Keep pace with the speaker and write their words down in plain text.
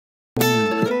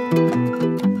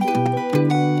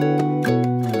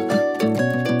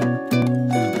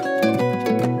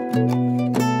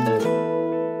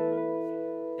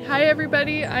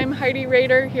everybody. I'm Heidi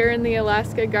Rader here in the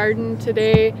Alaska Garden.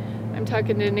 Today I'm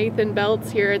talking to Nathan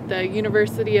Belz here at the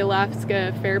University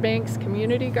Alaska Fairbanks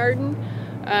Community Garden.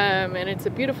 And it's a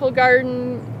beautiful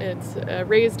garden. It's a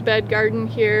raised bed garden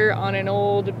here on an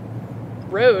old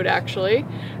road, actually.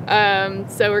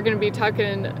 So we're going to be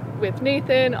talking with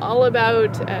Nathan all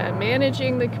about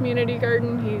managing the community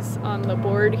garden. He's on the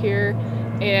board here,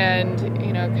 and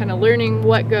kind of learning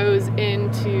what goes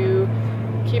into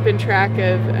keeping track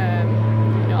of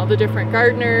all the different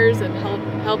gardeners and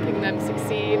helping them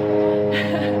succeed.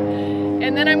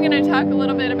 And then I'm going to talk a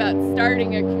little bit about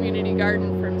starting a community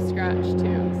garden from scratch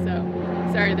too.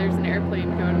 So sorry, there's an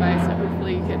airplane going by, so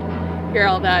hopefully you can hear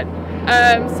all that.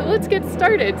 So let's get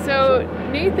started. So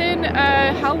Nathan,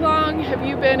 how long have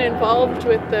you been involved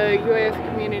with the UAF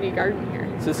Community Garden here?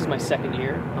 So this is my second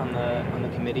year on the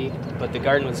committee, but the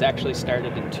garden was actually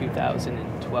started in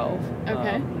 2012.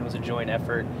 Okay. It was a joint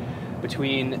effort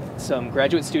between some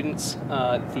graduate students,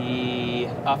 the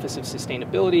Office of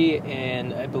Sustainability,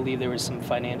 and I believe there was some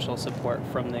financial support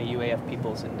from the UAF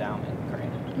People's Endowment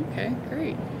grant. Okay,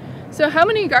 great. So how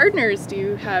many gardeners do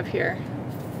you have here?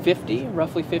 50,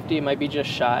 roughly 50, it might be just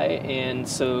shy. And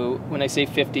so when I say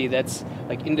 50, that's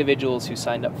like individuals who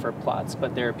signed up for plots,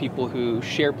 but there are people who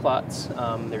share plots.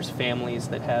 There's families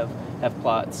that have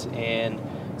plots, and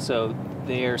so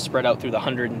they're spread out through the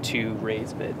 102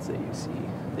 raised beds that you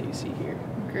see here.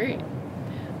 Great.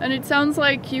 And it sounds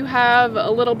like you have a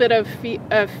little bit of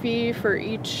fee for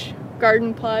each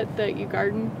garden plot that you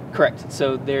garden? Correct.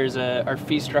 So there's our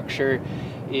fee structure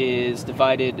is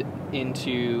divided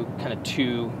into kind of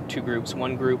two groups.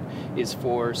 One group is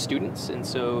for students, and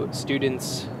so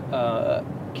students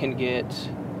can get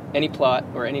any plot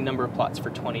or any number of plots for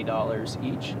 $20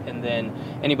 each, and then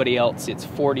anybody else, it's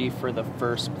 $40 for the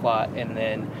first plot and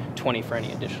then $20 for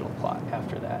any additional plot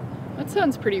after that. That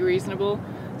sounds pretty reasonable.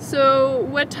 So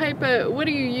what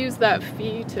do you use that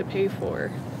fee to pay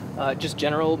for? Just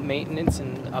general maintenance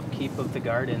and upkeep of the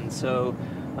garden. So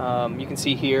you can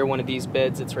see here one of these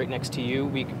beds that's right next to you.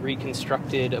 We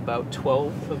reconstructed about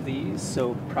 12 of these.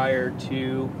 So prior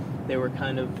to, they were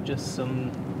kind of just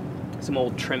some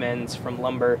old trim ends from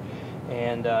lumber,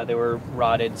 and they were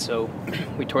rotted. So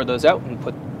we tore those out and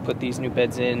put these new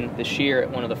beds in this year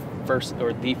at one of the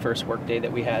first work day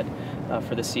that we had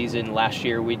for the season. Last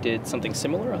year we did something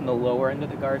similar on the lower end of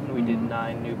the garden. We did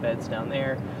 9 new beds down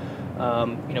there.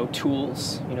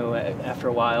 Tools, after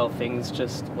a while things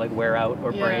just like wear out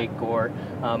or break, or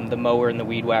the mower and the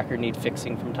weed whacker need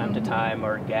fixing from time to time,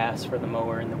 or gas for the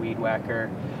mower and the weed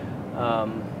whacker.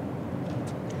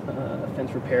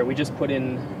 Fence repair, we just put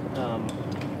in,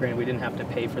 granted we didn't have to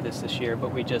pay for this year,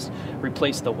 but we just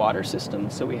replaced the water system.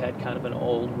 So we had kind of an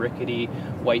old rickety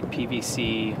white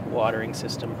PVC watering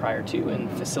system prior to,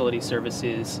 and facility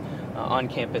services on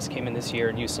campus came in this year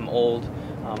and used some old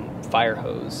fire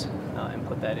hose and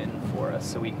put that in for us,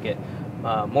 so we can get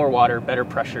more water, better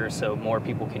pressure, so more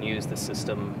people can use the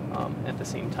system at the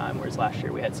same time, whereas last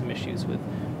year we had some issues with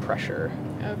pressure.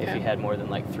 Okay. If you had more than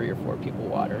like 3 or 4 people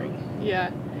watering.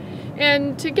 Yeah.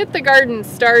 And to get the garden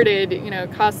started,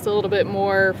 it costs a little bit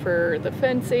more for the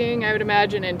fencing, I would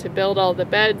imagine, and to build all the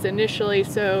beds initially.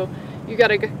 So you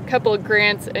got a couple of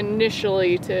grants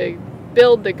initially to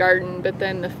build the garden, but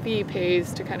then the fee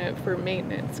pays to kind of for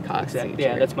maintenance costs. Exactly.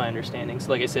 Yeah, that's my understanding. So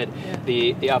like I said,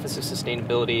 the Office of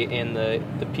Sustainability and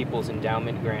the People's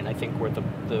Endowment grant, I think, were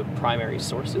the primary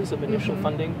sources of initial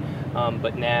funding,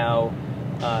 but now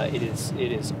it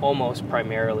is almost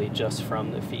primarily just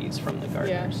from the fees from the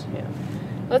gardeners. Yeah.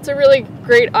 That's a really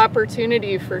great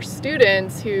opportunity for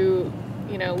students who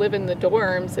live in the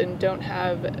dorms and don't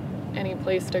have any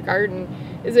place to garden.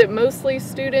 Is it mostly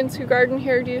students who garden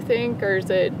here, do you think, or is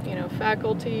it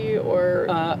faculty or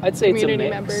I'd say community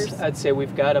it's a mix. members? I'd say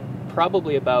we've got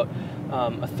probably about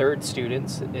a third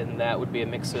students, and that would be a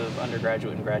mix of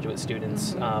undergraduate and graduate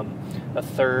students, a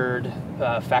third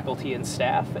faculty and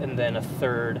staff, and then a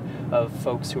third of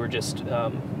folks who are just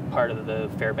part of the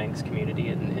Fairbanks community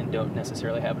and don't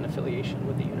necessarily have an affiliation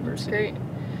with the university. Great.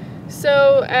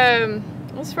 So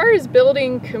as far as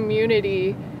building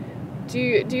community, do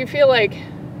you feel like,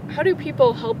 how do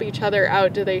people help each other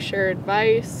out? Do they share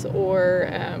advice, or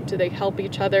do they help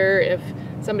each other if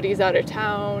somebody's out of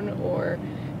town, or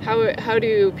how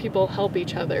do people help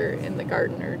each other in the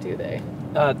garden, or do they?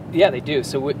 Yeah, they do.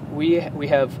 So we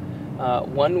have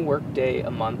one work day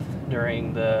a month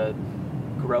during the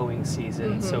growing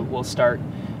season. So we'll start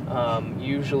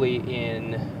usually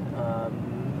in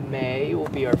May will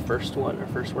be our first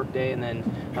work day, and then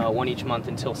one each month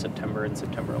until September, and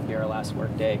September will be our last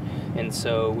work day. And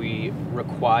so we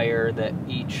require that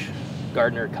each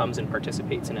gardener comes and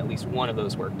participates in at least one of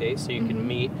those work days, so you can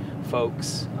meet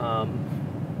folks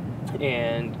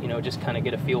and just kind of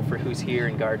get a feel for who's here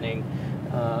in gardening.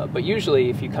 But usually,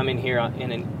 if you come in here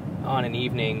on an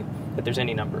evening, that there's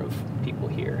any number of people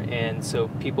here, and so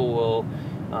people will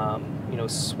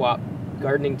swap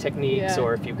gardening techniques,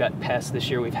 or if you've got pests. This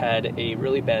year we've had a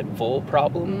really bad vole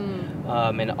problem,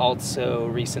 and also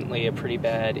recently a pretty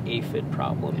bad aphid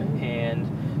problem.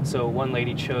 And so one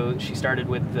lady she started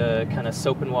with the kind of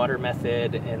soap and water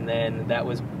method, and then that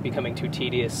was becoming too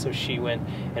tedious, so she went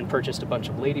and purchased a bunch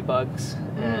of ladybugs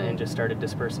and just started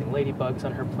dispersing ladybugs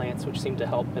on her plants, which seemed to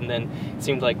help. And then it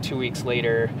seemed like 2 weeks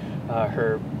later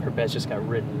her beds just got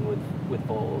ridden with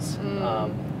voles.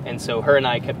 And so her and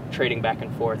I kept trading back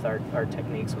and forth our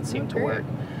techniques, would seem to work.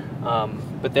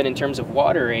 But then in terms of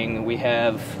watering, we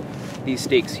have these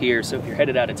stakes here. So if you're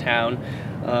headed out of town,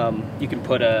 you can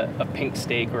put a pink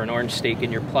stake or an orange stake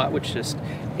in your plot, which just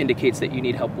indicates that you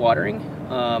need help watering.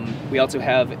 We also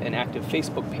have an active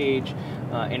Facebook page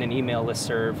and an email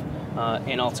listserv,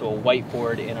 and also a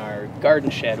whiteboard in our garden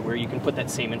shed where you can put that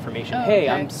same information. Hey,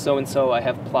 I'm so-and-so, I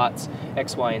have plots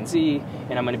X, Y, and Z,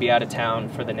 and I'm going to be out of town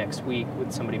for the next week.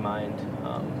 Would somebody mind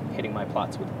hitting my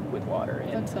plots with water?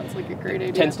 And that sounds like a great idea.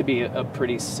 It tends to be a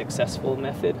pretty successful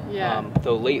method.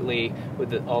 Though lately,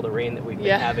 with all the rain that we've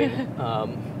been having,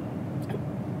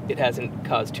 it hasn't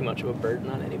caused too much of a burden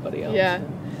on anybody else.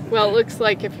 Well, it looks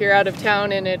like if you're out of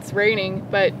town and it's raining,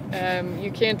 but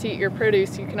you can't eat your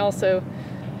produce, you can also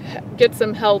get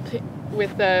some help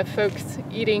with folks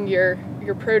eating your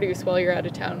produce while you're out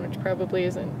of town, which probably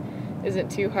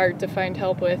isn't too hard to find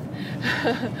help with.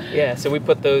 So we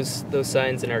put those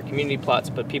signs in our community plots,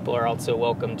 but people are also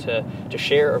welcome to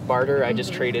share or barter. I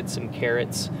just traded some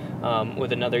carrots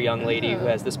with another young lady who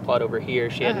has this plot over here.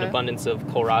 She had an abundance of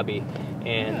kohlrabi,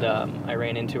 and I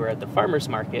ran into her at the farmer's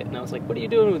market, and I was like, what are you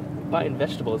doing with buying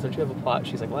vegetables? Don't you have a plot?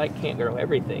 She's like, well, I can't grow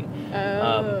everything.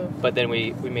 But then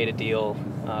we made a deal,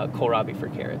 kohlrabi for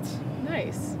carrots.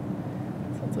 Nice.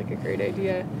 Sounds like a great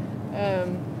idea.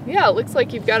 It looks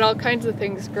like you've got all kinds of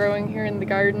things growing here in the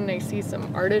garden. I see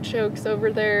some artichokes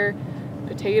over there,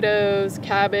 potatoes,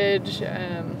 cabbage,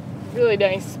 really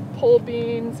nice pole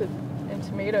beans, and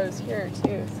tomatoes here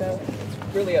too. So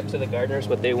it's really up to the gardeners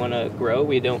what they want to grow.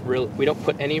 We don't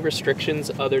put any restrictions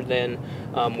other than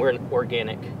we're an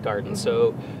organic garden.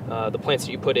 So the plants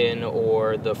that you put in,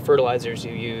 or the fertilizers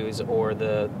you use, or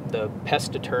the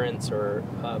pest deterrents or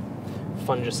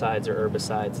fungicides or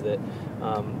herbicides, that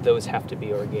those have to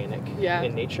be organic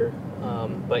in nature.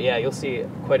 But you'll see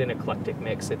quite an eclectic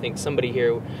mix. I think somebody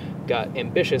here got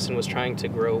ambitious and was trying to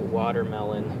grow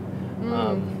watermelon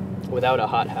without a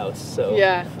hothouse. So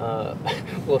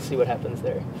we'll see what happens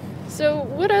there. So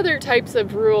what other types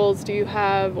of rules do you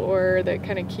have, or that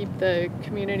kind of keep the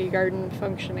community garden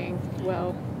functioning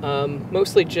well?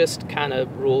 Mostly just kind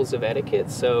of rules of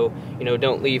etiquette. So,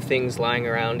 don't leave things lying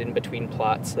around in between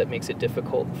plots. That makes it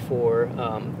difficult for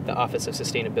the Office of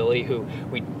Sustainability, who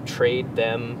we trade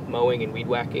them mowing and weed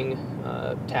whacking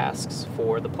tasks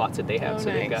for the plots that they have.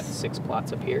 They've got 6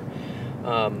 plots up here.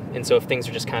 And so if things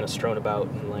are just kind of strewn about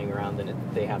and laying around, then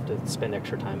they have to spend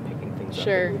extra time picking things up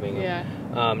and moving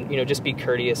them. Just be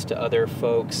courteous to other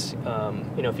folks.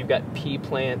 If you've got pea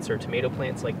plants or tomato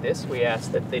plants like this, we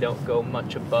ask that they don't go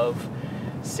much above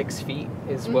 6 feet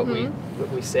is what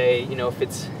we say.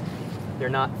 If they're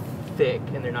not thick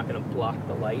and they're not going to block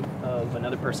the light of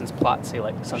another person's plot, say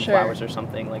like sunflowers or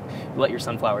something, like let your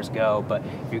sunflowers go. But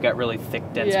if you've got really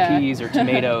thick, dense peas or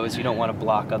tomatoes, you don't want to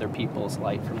block other people's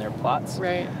light from their plots.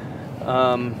 Right.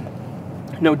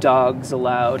 No dogs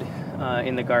allowed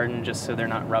in the garden, just so they're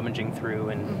not rummaging through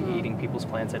and eating people's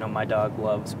plants. I know my dog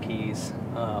loves peas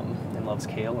and loves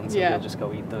kale, and so he'll just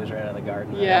go eat those right out of the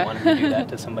garden. I don't want him to do that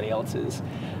to somebody else's.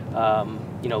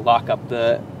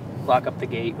 Lock up the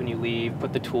gate when you leave,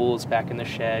 put the tools back in the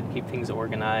shed, keep things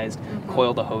organized,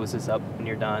 coil the hoses up when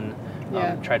you're done.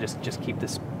 Try to just keep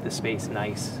the space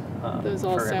nice those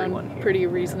all for everyone sound here. Pretty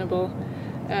reasonable.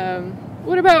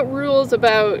 What about rules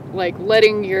about like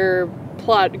letting your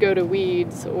plot go to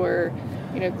weeds, or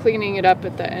cleaning it up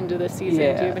at the end of the season?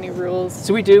 Do you have any rules?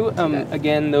 So we do.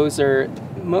 Again, those are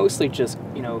mostly just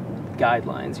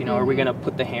guidelines. Are we going to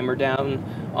put the hammer down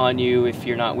on you if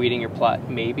you're not weeding your plot?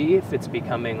 Maybe, if it's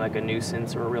becoming like a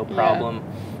nuisance or a real problem.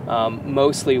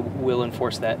 Mostly we'll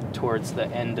enforce that towards the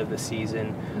end of the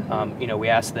season. We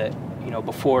ask that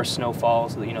before snow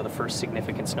falls, the first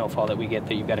significant snowfall that we get,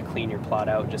 that you've got to clean your plot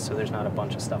out, just so there's not a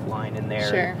bunch of stuff lying in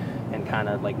there and kind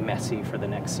of like messy for the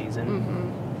next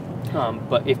season.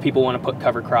 But if people want to put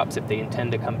cover crops, if they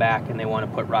intend to come back and they want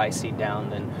to put rye seed down,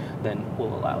 then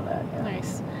we'll allow that.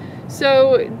 Nice.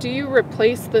 So do you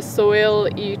replace the soil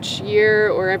each year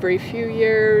or every few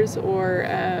years, or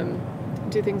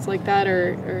do things like that,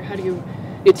 or how do you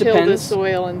till the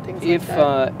soil and things like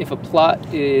that? If a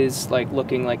plot is like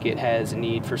looking like it has a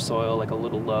need for soil, like a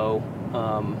little low,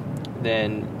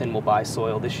 then we'll buy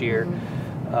soil this year.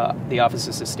 The Office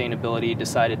of Sustainability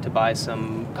decided to buy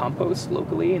some compost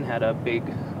locally and had a big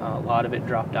lot of it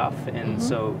dropped off, and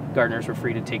so gardeners were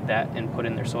free to take that and put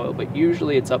in their soil. But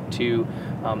usually it's up to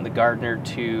the gardener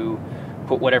to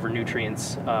put whatever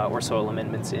nutrients or soil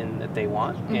amendments in that they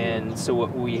want. And so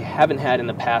what we haven't had in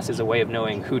the past is a way of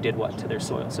knowing who did what to their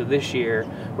soil. So this year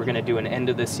we're going to do an end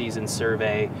of the season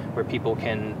survey where people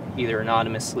can either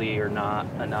anonymously or not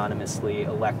anonymously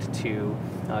elect to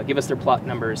give us their plot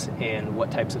numbers and what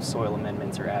types of soil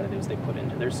amendments or additives they put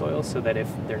into their soil, so that if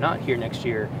they're not here next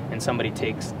year and somebody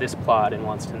takes this plot and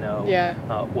wants to know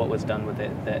what was done with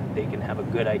it, that they can have a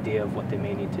good idea of what they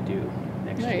may need to do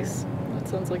next year. Nice. That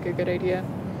sounds like a good idea.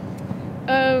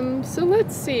 So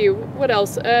let's see, what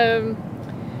else?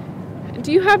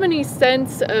 Do you have any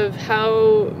sense of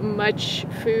how much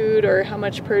food or how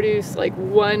much produce like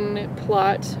one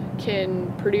plot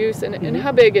can produce, and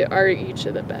how big are each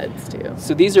of the beds too?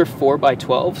 So these are 4 by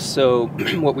 12. So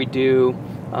what we do,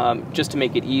 just to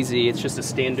make it easy, it's just a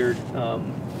standard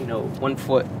 1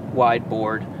 foot wide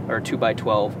board, or 2 by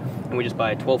 12, and we just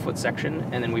buy a 12-foot section,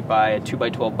 and then we buy a 2 by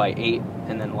 12 by 8,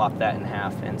 and then lop that in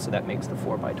half, and so that makes the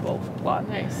 4 by 12 plot.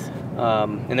 Nice.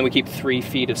 And then we keep 3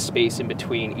 feet of space in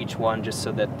between each one, just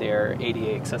so that they're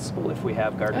ADA accessible if we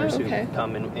have gardeners who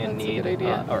come and need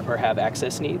or have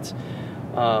access needs.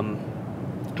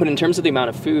 But in terms of the amount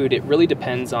of food, it really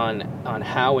depends on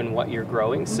how and what you're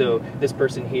growing. So this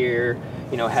person here,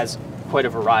 has quite a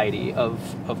variety of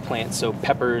plants. So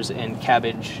peppers and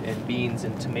cabbage and beans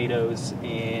and tomatoes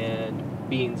and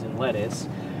beans and lettuce.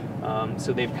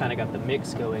 So they've kind of got the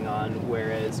mix going on,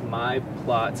 whereas my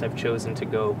plots I've chosen to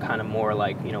go kind of more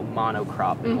like,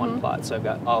 monocrop in one plot. So I've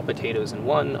got all potatoes in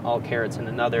one, all carrots in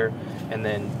another, and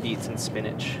then beets and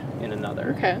spinach in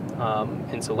another. Okay.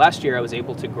 And so last year I was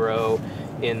able to grow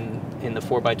in the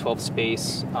 4 by 12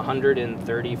 space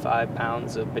 135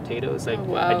 pounds of potatoes. I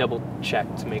double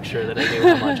checked to make sure that I knew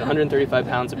how much. 135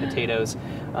 pounds of potatoes,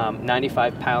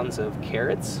 95 pounds of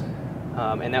carrots,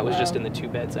 and that was just in the 2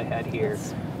 beds I had here.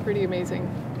 That's pretty amazing.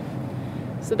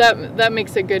 So that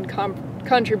makes a good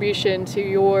contribution to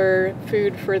your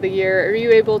food for the year. Are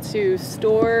you able to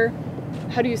store?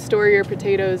 How do you store your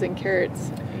potatoes and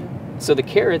carrots? So the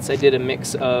carrots, I did a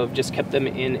mix of just kept them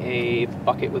in a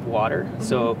bucket with water.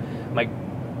 So my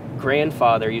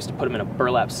grandfather used to put them in a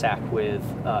burlap sack with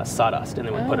sawdust, and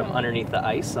then would put them underneath the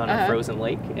ice on a frozen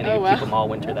lake, and he would keep them all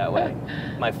winter that way.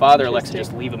 My father elects to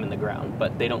just leave them in the ground,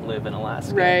 but they don't live in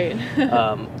Alaska.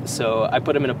 Right. So I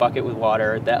put them in a bucket with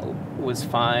water. That was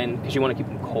fine, because you want to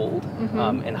keep them cold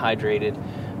and hydrated.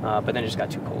 But then it just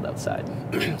got too cold outside.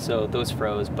 So those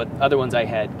froze, but other ones I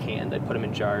had canned. I put them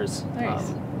in jars.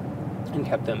 Nice. And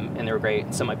kept them, and they were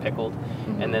great, semi-pickled.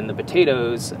 And then the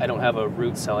potatoes, I don't have a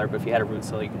root cellar, but if you had a root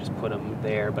cellar, you could just put them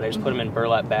there. But I just put them in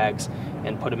burlap bags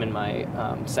and put them in my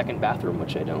second bathroom,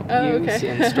 which I don't use,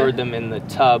 and stored them in the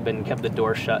tub and kept the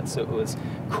door shut so it was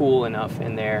cool enough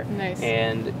in there. Nice.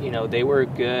 And, they were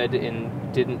good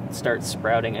and didn't start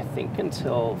sprouting, I think,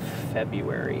 until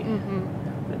February,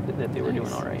 that they were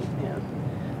doing all right. Yeah.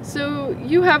 So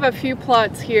you have a few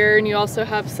plots here, and you also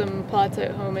have some plots at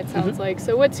home, it sounds like.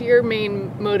 So what's your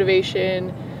main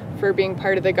motivation for being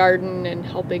part of the garden and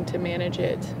helping to manage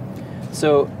it?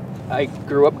 So I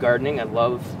grew up gardening. I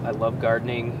love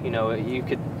gardening. You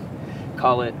could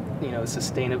call it, a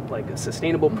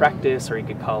sustainable practice, or you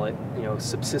could call it,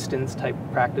 subsistence type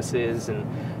practices. And,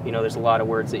 there's a lot of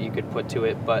words that you could put to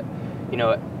it, but,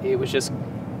 it was just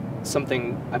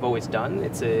something I've always done.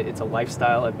 It's a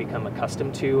lifestyle I've become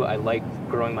accustomed to. I like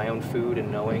growing my own food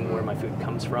and knowing where my food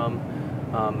comes from.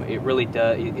 It really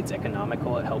does. It's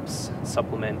economical. It helps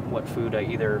supplement what food I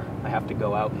have to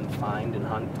go out and find and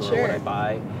hunt, or what I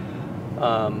buy.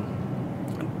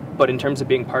 But in terms of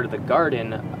being part of the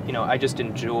garden, I just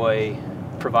enjoy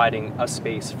providing a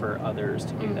space for others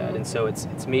to do that. And so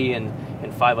it's me and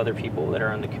 5 other people that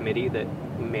are on the committee that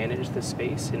manage the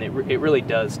space, and it really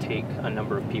does take a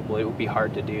number of people. It would be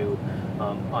hard to do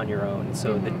on your own,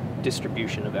 so the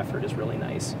distribution of effort is really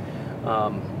nice.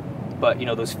 but you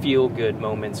know, those feel good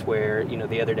moments where, you know,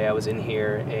 the other day I was in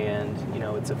here and, you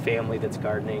know, it's a family that's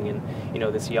gardening, and you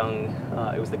know, this young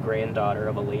it was the granddaughter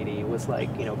of a lady was like,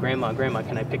 you know, grandma,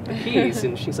 can I pick the peas?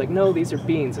 And she's like, no, these are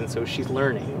beans. And so she's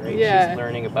learning, right? Yeah. She's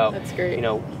learning about, That's great. you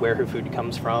know, where her food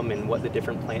comes from and what the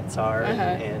different plants are,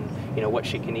 and you know, what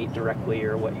she can eat directly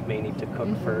or what you may need to cook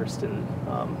first. And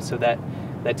so that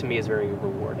to me is very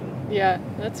rewarding. Yeah,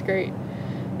 that's great.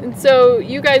 And so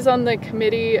you guys on the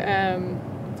committee,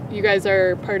 you guys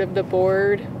are part of the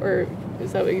board, or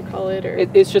is that what you call it? Or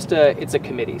it's just it's a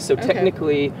committee. So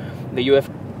technically, the UAF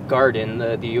Garden,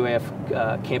 the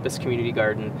UAF Campus Community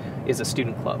Garden, is a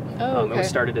student club. It was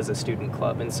started as a student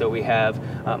club, and so we have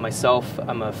myself.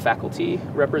 I'm a faculty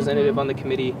representative on the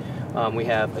committee. We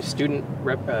have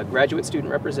a graduate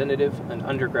student representative, an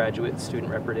undergraduate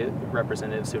student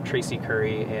representative. So Tracy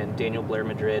Curry and Daniel Blair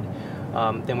Madrid.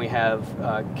 Then we have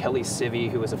Kelly Civey,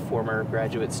 who is a former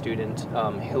graduate student.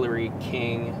 Hillary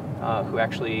King, who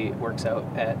actually works out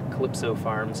at Calypso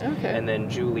Farms, and then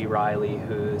Julie Riley,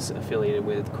 who's affiliated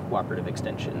with Cooperative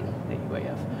Extension at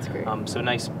UAF. That's great. So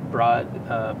nice broad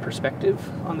perspective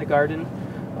on the garden,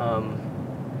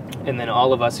 and then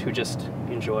all of us who just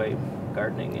enjoy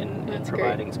gardening and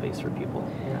providing space for people.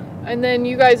 Yeah. And then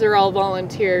you guys are all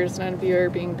volunteers. None of you are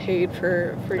being paid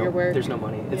for your work. There's no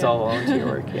money. It's all volunteer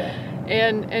work. Yeah.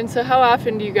 And so how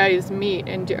often do you guys meet,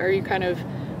 and are you kind of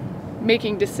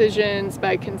making decisions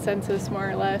by consensus more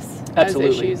or less?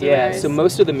 Absolutely. As issues Yeah. arise? So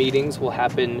most of the meetings will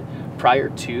happen prior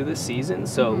to the season.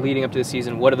 So leading up to the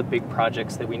season, what are the big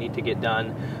projects that we need to get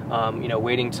done? You know,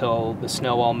 waiting till the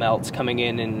snow all melts, coming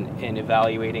in and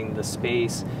evaluating the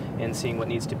space and seeing what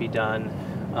needs to be done.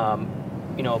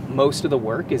 You know, most of the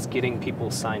work is getting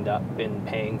people signed up and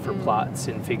paying for plots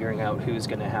and figuring out who's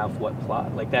going to have what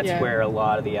plot. Like that's where a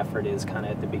lot of the effort is, kind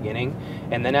of at the beginning.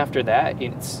 And then after that,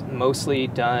 it's mostly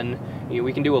done. You know,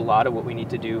 we can do a lot of what we need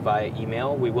to do via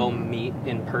email. We will meet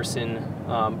in person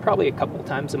probably a couple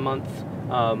times a month,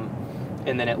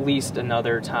 and then at least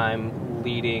another time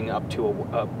leading up to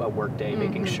a work day,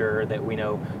 making sure that we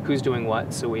know who's doing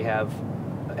what. So we have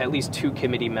at least 2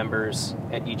 committee members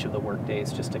at each of the work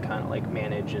days, just to kind of like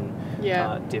manage and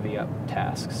divvy up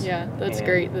tasks. Yeah, that's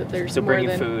great that there's so more bringing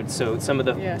than food. So some of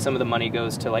the money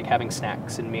goes to like having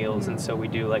snacks and meals, and so we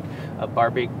do like a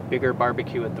bigger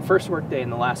barbecue at the first work day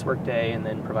and the last work day, and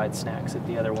then provide snacks at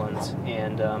the other ones.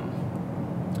 And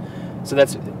so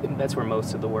that's where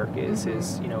most of the work is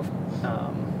you know,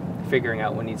 figuring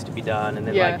out what needs to be done, and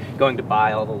then like going to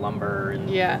buy all the lumber and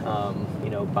you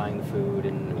know, buying the food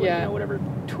and you know, whatever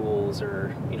tools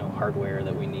or, you know, hardware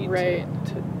that we need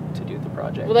to do the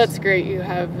project. Well, that's great. You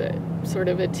have sort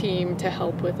of a team to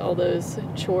help with all those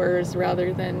chores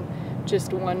rather than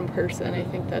just one person. I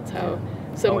think that's how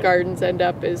some gardens end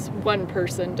up, is one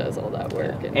person does all that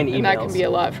work, and that can be a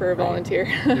lot for a volunteer.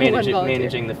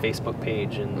 Managing the Facebook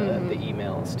page and the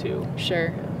emails too.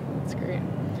 Sure, that's great.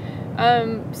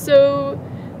 So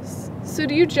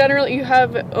do you generally, you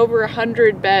have over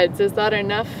 100 beds, is that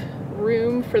enough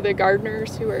room for the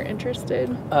gardeners who are interested?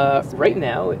 Right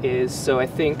now is, so I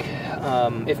think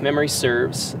if memory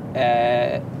serves,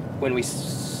 when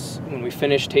we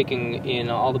finished taking in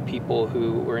all the people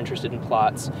who were interested in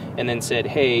plots and then said,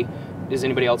 hey, does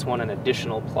anybody else want an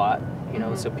additional plot? You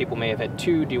know, so people may have had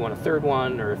 2, do you want a third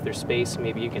one? Or if there's space,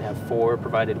 maybe you can have 4,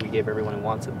 provided we give everyone who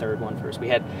wants a third one first. We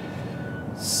had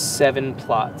 7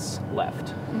 plots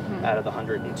left out of the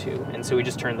 102, and so we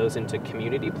just turned those into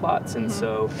community plots. And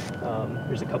so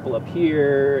there's a couple up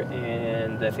here,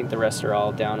 and I think the rest are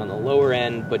all down on the lower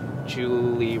end, but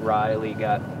Julie Riley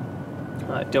got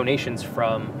donations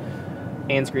from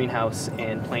Ann's Greenhouse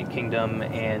and Plant Kingdom,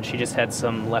 and she just had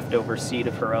some leftover seed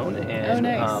of her own. And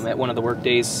at one of the work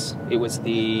days, it was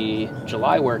the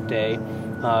July work day,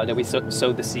 that we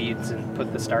sowed the seeds and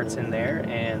put the starts in there,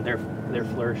 and they're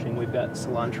flourishing. We've got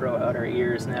cilantro out our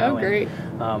ears now. Oh, great.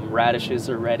 And radishes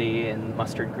are ready, and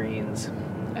mustard greens.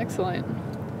 Excellent.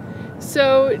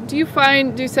 So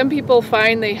do some people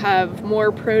find they have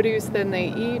more produce than they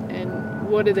eat, and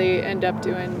what do they end up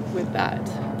doing with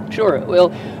that? Sure.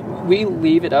 Well, we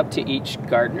leave it up to each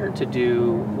gardener to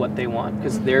do what they want,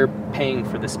 because they're paying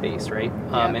for the space, right?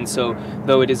 And so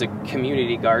though it is a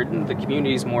community garden, the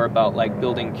community is more about like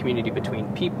building community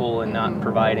between people and not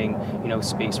providing, you know,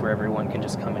 space where everyone can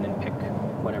just come in and pick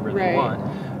whatever they want.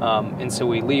 And so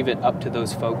we leave it up to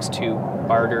those folks to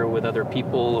barter with other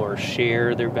people or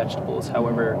share their vegetables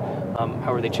however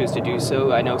they choose to do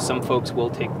so. I know some folks will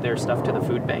take their stuff to the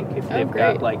food bank if they've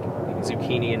got like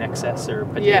zucchini in excess or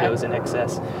potatoes in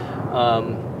excess.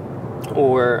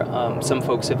 Or some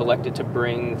folks have elected to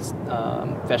bring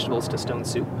vegetables to Stone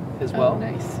Soup as well. Oh,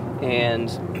 nice. And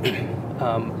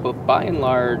But by and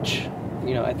large,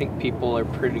 you know, I think people are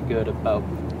pretty good about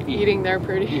eating their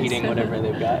produce. Eating whatever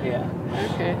they've got, yeah.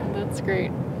 Okay, that's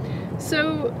great.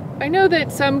 So I know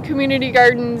that some community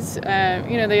gardens,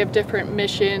 you know, they have different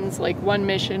missions. Like one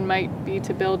mission might be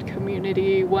to build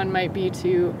community, one might be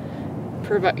to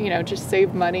provide, you know, just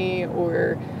save money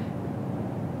or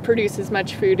produce as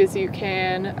much food as you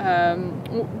can.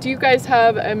 Do you guys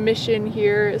have a mission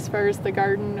here as far as the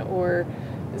garden, or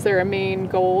is there a main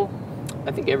goal?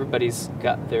 I think everybody's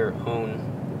got their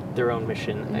own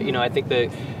mission. Mm-hmm. You know, I think the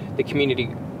community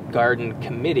garden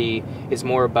committee is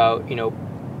more about, you know,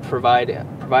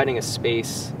 providing a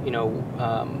space, you know,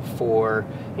 for,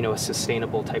 you know, a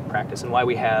sustainable type practice, and why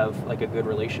we have like a good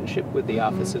relationship with the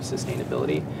mm-hmm. Office of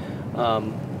Sustainability.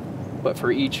 But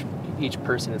for each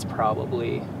person, it's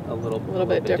probably a little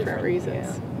bit different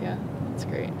reasons. Yeah, that's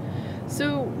great.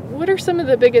 So what are some of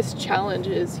the biggest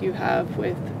challenges you have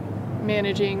with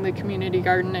managing the community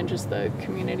garden and just the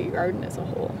community garden as a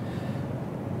whole?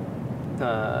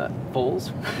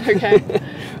 Voles. Okay.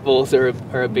 Voles are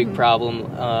a big mm-hmm.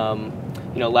 problem.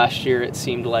 You know, last year it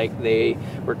seemed like they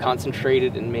were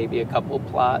concentrated in maybe a couple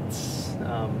plots,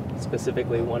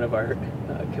 specifically one of our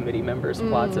committee members'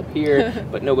 plots up here,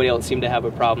 but nobody else seemed to have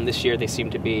a problem. This year they seem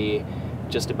to be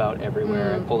just about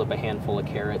everywhere. I pulled up a handful of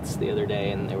carrots the other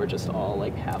day, and they were just all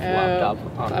like half lopped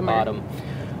up on the bottom.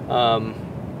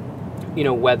 You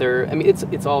know, weather. I mean,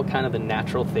 it's all kind of the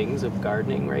natural things of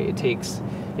gardening, right? It takes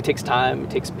time, it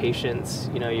takes patience.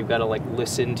 You know, you've got to like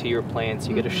listen to your plants.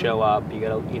 You got to show up. You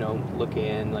got to, you know, look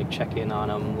in, like check in on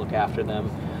them, look after them.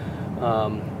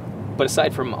 But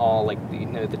aside from all like you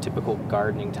know the typical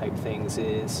gardening type things,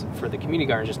 is for the community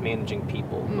garden just managing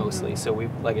people mostly. So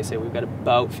like I said, we've got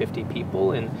about 50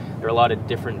 people, and there are a lot of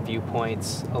different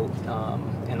viewpoints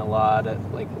and a lot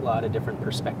of different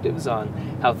perspectives on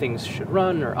how things should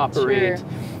run or operate. Sure.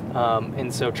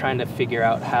 And so trying to figure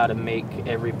out how to make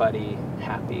everybody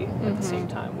happy at the same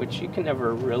time, which you can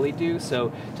never really do.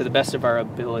 So to the best of our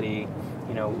ability,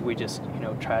 you know, we just, you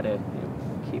know, try to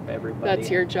keep everybody. That's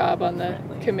your job on the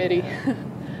committee. Yeah.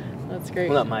 That's great.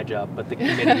 Well, not my job, but the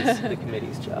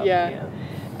committee's job. Yeah.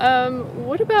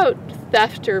 What about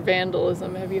theft or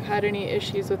vandalism? Have you had any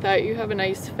issues with that? You have a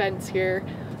nice fence here.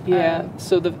 Yeah.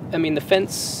 So the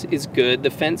fence is good.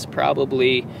 The fence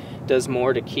probably does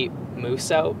more to keep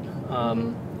moose out.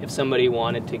 If somebody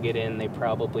wanted to get in, they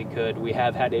probably could. We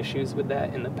have had issues with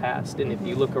that in the past, and if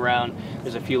you look around,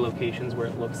 there's a few locations where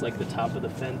it looks like the top of the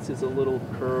fence is a little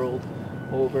curled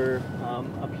over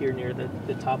up here near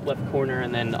the top left corner,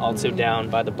 and then also down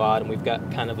by the bottom we've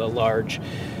got kind of a large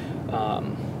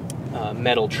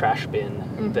metal trash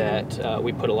bin that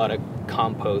we put a lot of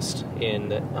compost in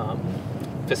that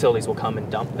facilities will come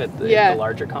and dump at the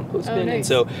larger compost bin. Nice. And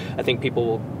so I think people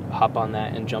will hop on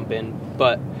that and jump in,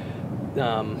 but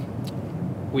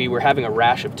we were having a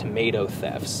rash of tomato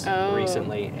thefts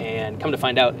recently, and come to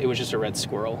find out it was just a red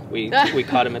squirrel. We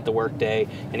caught him at the work day,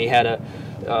 and he had a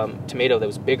tomato that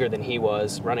was bigger than he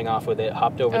was, running off with it,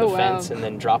 hopped over the fence and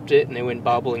then dropped it, and they went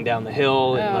bobbling down the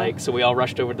hill, and so we all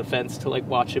rushed over the fence to like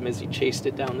watch him as he chased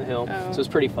it down the hill. So it was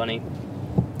pretty funny.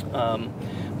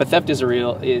 But theft is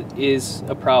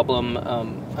a problem.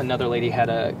 Another lady had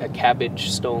a cabbage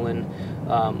stolen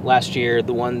last year.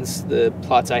 The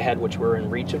plots I had, which were in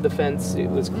reach of the fence, it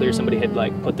was clear somebody had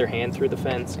like put their hand through the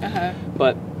fence.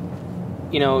 But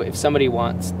you know, if somebody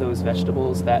wants those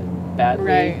vegetables that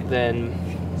badly, then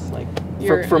it's like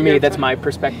for me, that's my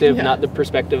perspective, not the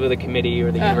perspective of the committee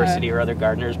or the university or other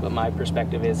gardeners, but my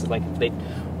perspective is like if they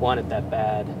want it that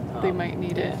bad, they might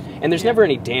need it. And there's never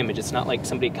any damage. It's not like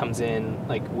somebody comes in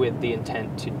like with the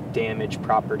intent to damage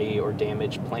property or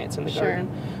damage plants in the garden.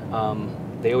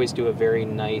 They always do a very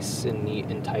nice and neat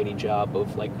and tidy job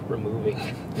of like removing.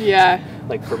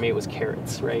 Like for me it was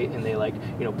carrots, right? And they like,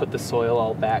 you know, put the soil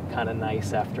all back kind of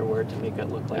nice afterward to make it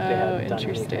look like they hadn't done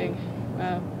anything.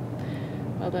 Wow.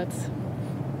 Well, that's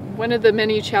one of the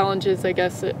many challenges, I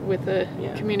guess, with a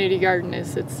community garden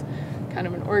is it's kind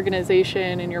of an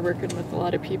organization, and you're working with a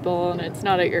lot of people, and it's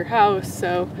not at your house,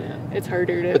 so it's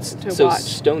harder to watch. So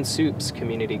Stone Soup's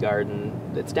community garden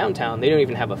that's downtown, they don't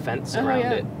even have a fence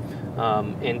around it.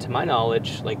 And to my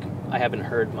knowledge, like I haven't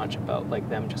heard much about like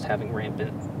them just having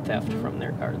rampant theft from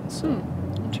their gardens. So.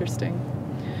 Interesting.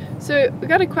 So we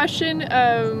got a question.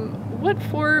 What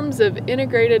forms of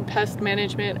integrated pest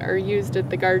management are used at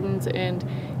the gardens? And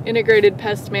integrated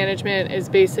pest management is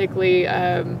basically,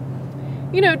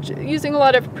 you know, using a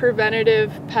lot of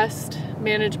preventative pest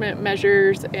management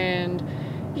measures and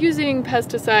using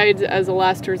pesticides as a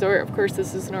last resort. Of course,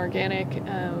 this is an organic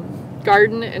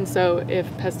garden, and so if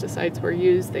pesticides were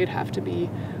used, they'd have to be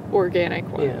organic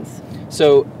ones. Yeah.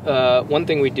 So one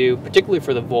thing we do, particularly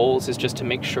for the voles, is just to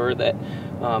make sure that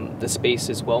the space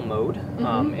is well mowed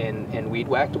and weed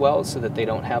whacked well, so that they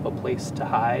don't have a place to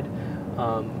hide.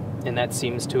 And that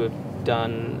seems to have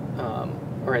done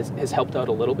or has helped out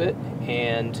a little bit.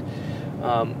 And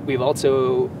we've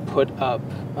also put up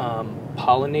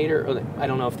pollinator, or I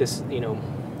don't know if this,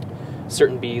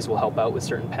 certain bees will help out with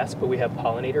certain pests, but we have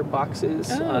pollinator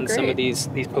boxes on some of these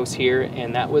posts here,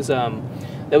 and that was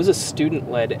a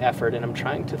student-led effort. And I'm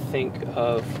trying to think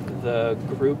of the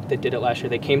group that did it last year.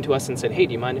 They came to us and said, "Hey,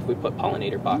 do you mind if we put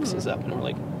pollinator boxes up?" And we're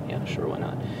like, "Yeah, sure, why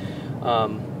not?"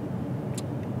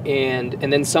 And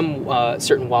then some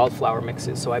certain wildflower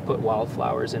mixes. So I put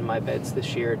wildflowers in my beds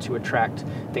this year to attract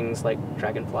things like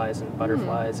dragonflies and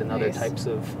butterflies and other types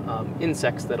of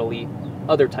insects that'll eat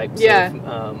other types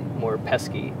of more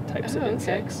pesky types of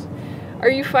insects. Are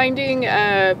you finding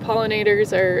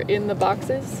pollinators are in the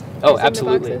boxes? Oh,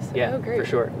 absolutely. Yeah, oh, great. For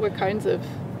sure. What kinds of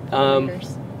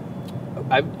pollinators?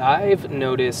 I've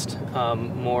noticed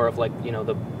more of like,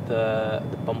 the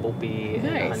bumblebee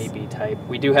and honeybee type.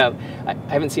 We do have, I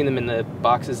haven't seen them in the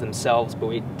boxes themselves, but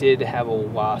we did have a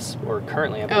wasp, or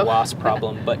currently have a wasp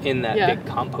problem, but in that big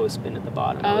compost bin at the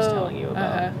bottom I was telling you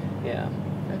about. Yeah.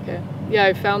 Okay. Yeah,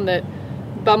 I found that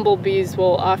bumblebees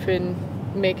will often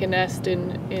make a nest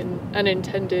in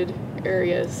unintended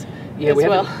areas. Yeah,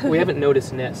 we haven't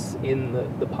noticed nests in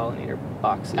the pollinator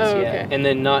boxes yet. Okay. And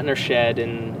then not in our shed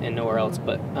and nowhere else,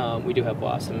 but we do have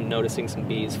wasps. I'm noticing some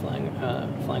bees flying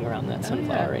around that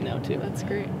sunflower right now too. That's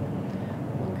great.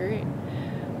 Well, great.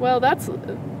 Well, that's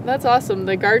awesome.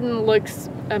 The garden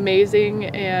looks amazing,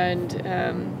 and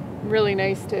really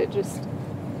nice to just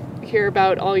hear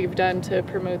about all you've done to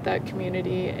promote that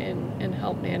community and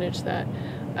help manage that.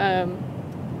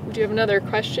 Do you have another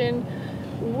question?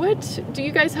 Do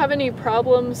you guys have any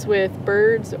problems with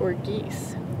birds or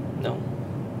geese? No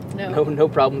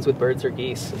problems with birds or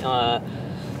geese.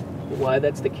 Why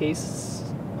that's the case,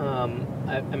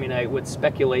 I would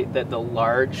speculate that the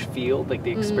large field, like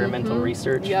the experimental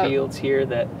research fields here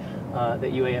that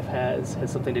UAF has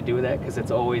something to do with that, because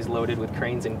it's always loaded with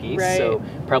cranes and geese, so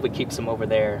probably keeps them over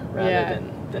there rather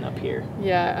than up here.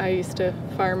 Yeah, I used to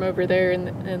farm over there,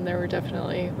 and there were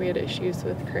we had issues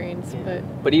with cranes.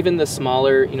 But even the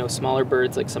smaller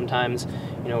birds, like sometimes,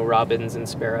 robins and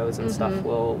sparrows and stuff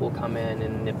will come in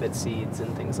and nip at seeds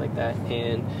and things like that.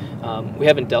 And we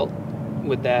haven't dealt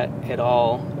with that at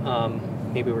all.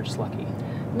 Maybe we're just lucky.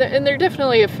 And they're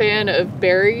definitely a fan of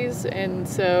berries, and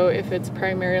so if it's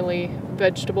primarily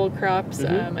vegetable crops,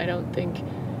 I don't think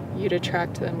you'd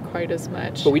attract them quite as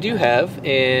much. But we do have,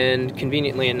 and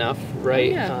conveniently enough,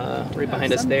 right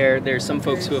behind us there's some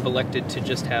folks who have elected to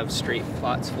just have straight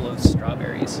plots full of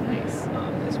strawberries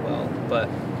as well. But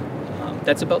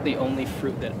that's about the only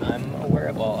fruit that I'm aware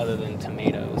of, other than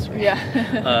tomatoes. Right?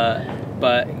 Yeah.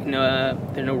 But there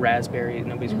are no raspberries.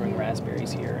 Nobody's growing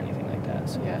raspberries here or anything like that.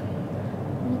 So. Yeah.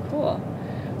 Cool.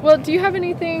 Well, do you have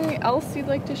anything else you'd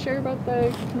like to share about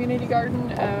the community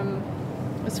garden?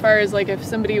 As far as like if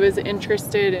somebody was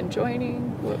interested in joining,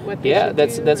 what they should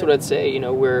do? That's what I'd say.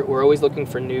 We're always looking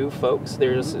for new folks.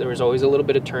 There's always a little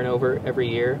bit of turnover every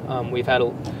year. We've had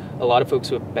a lot of folks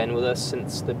who have been with us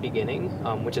since the beginning,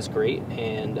 which is great.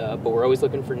 And but we're always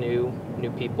looking for new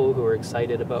people who are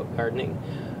excited about gardening.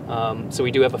 So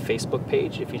we do have a Facebook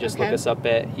page. If you just look us up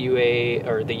at the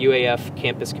UAF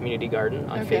Campus Community Garden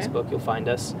on Facebook, you'll find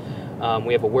us.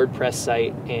 We have a WordPress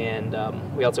site, and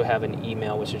we also have an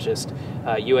email, which is just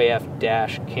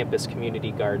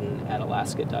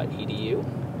uaf-campuscommunitygarden@alaska.edu.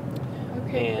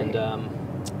 And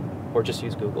or just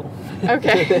use Google.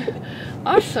 Okay,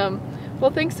 awesome.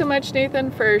 Well, thanks so much,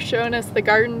 Nathan, for showing us the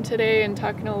garden today and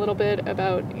talking a little bit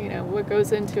about what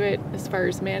goes into it as far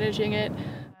as managing it.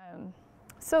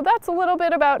 So that's a little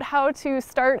bit about how to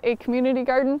start a community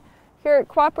garden. Here at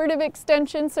Cooperative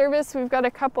Extension Service, we've got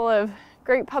a couple of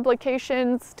great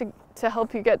publications to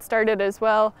help you get started as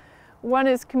well. One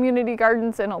is Community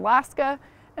Gardens in Alaska,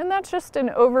 and that's just an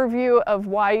overview of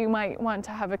why you might want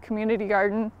to have a community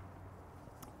garden.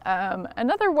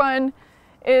 Another one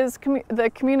is the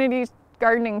Community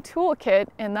Gardening Toolkit,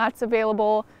 and that's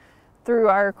available through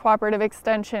our Cooperative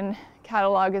Extension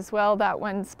catalog as well. That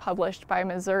one's published by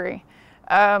Missouri.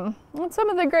 And some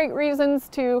of the great reasons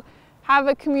to have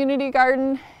a community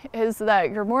garden is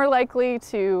that you're more likely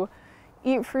to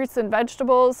eat fruits and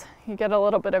vegetables. You get a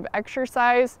little bit of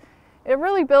exercise. It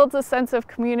really builds a sense of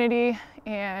community,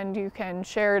 and you can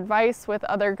share advice with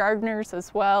other gardeners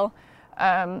as well.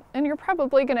 And you're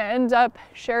probably going to end up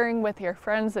sharing with your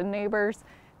friends and neighbors,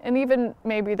 and even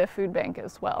maybe the food bank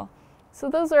as well. So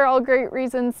those are all great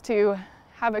reasons to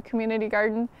have a community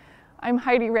garden. I'm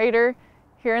Heidi Rader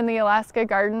here in the Alaska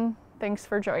Garden. Thanks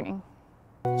for joining.